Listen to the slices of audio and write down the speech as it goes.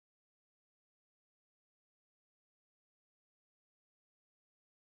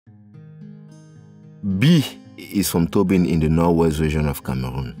B is from Tobin in the northwest region of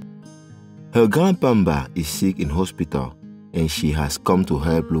Cameroon. Her grandpa is sick in hospital and she has come to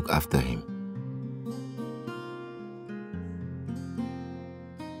help look after him.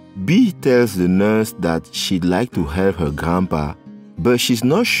 B tells the nurse that she'd like to help her grandpa, but she's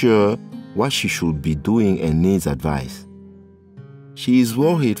not sure what she should be doing and needs advice. She is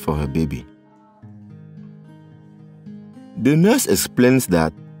worried for her baby. The nurse explains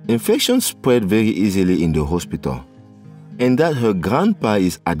that infections spread very easily in the hospital and that her grandpa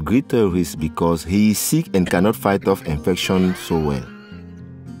is at greater risk because he is sick and cannot fight off infection so well.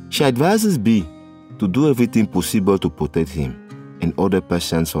 She advises B to do everything possible to protect him and other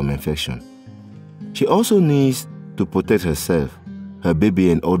patients from infection. She also needs to protect herself, her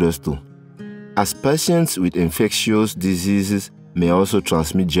baby and others too, as patients with infectious diseases may also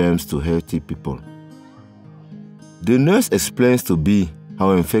transmit germs to healthy people. The nurse explains to B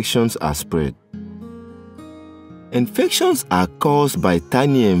how infections are spread. Infections are caused by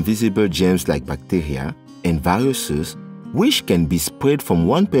tiny invisible germs like bacteria and viruses, which can be spread from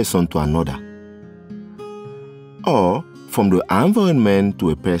one person to another, or from the environment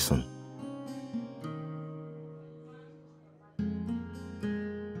to a person.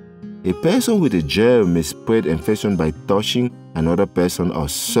 A person with a germ may spread infection by touching another person or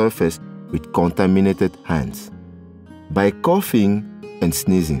surface with contaminated hands, by coughing and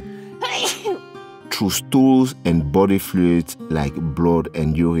sneezing, through stools and body fluids like blood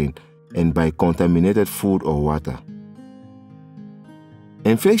and urine, and by contaminated food or water.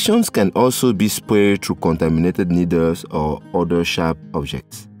 Infections can also be spread through contaminated needles or other sharp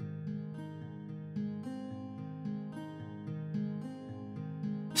objects.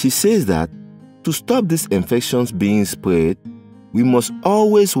 She says that to stop these infections being spread, we must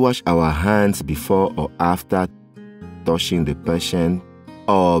always wash our hands before or after touching the patient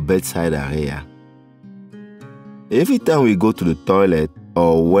or bedside area. Every time we go to the toilet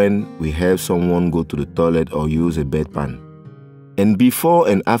or when we help someone go to the toilet or use a bedpan, and before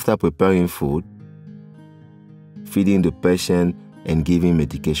and after preparing food, feeding the patient, and giving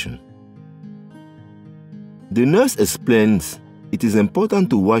medication. The nurse explains it is important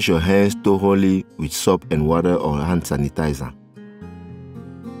to wash your hands thoroughly with soap and water or hand sanitizer.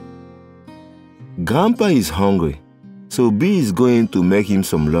 Grandpa is hungry, so B is going to make him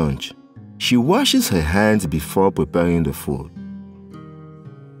some lunch. She washes her hands before preparing the food.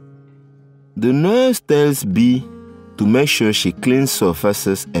 The nurse tells B to make sure she cleans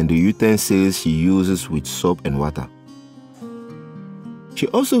surfaces and the utensils she uses with soap and water. She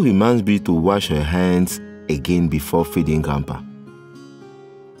also reminds B to wash her hands again before feeding Grandpa.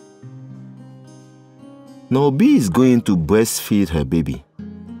 Now B is going to breastfeed her baby.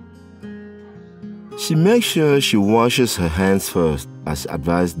 She makes sure she washes her hands first, as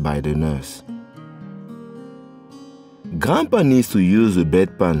advised by the nurse. Grandpa needs to use the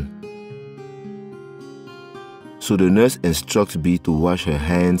bedpan, so the nurse instructs B to wash her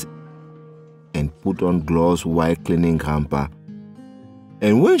hands and put on gloves while cleaning Grandpa,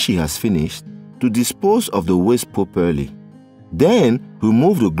 and when she has finished, to dispose of the waste properly. Then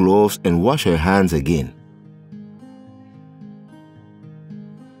remove the gloves and wash her hands again.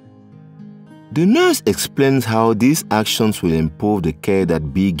 The nurse explains how these actions will improve the care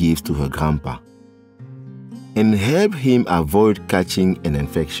that B gives to her grandpa and help him avoid catching an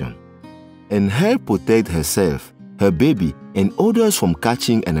infection, and help protect herself, her baby, and others from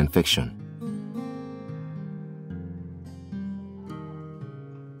catching an infection.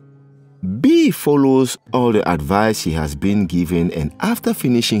 B follows all the advice he has been given, and after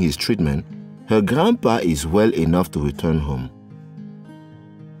finishing his treatment, her grandpa is well enough to return home.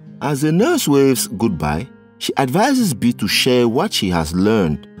 As the nurse waves goodbye, she advises B to share what she has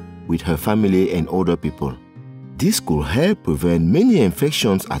learned with her family and other people. This could help prevent many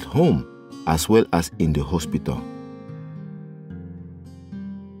infections at home as well as in the hospital.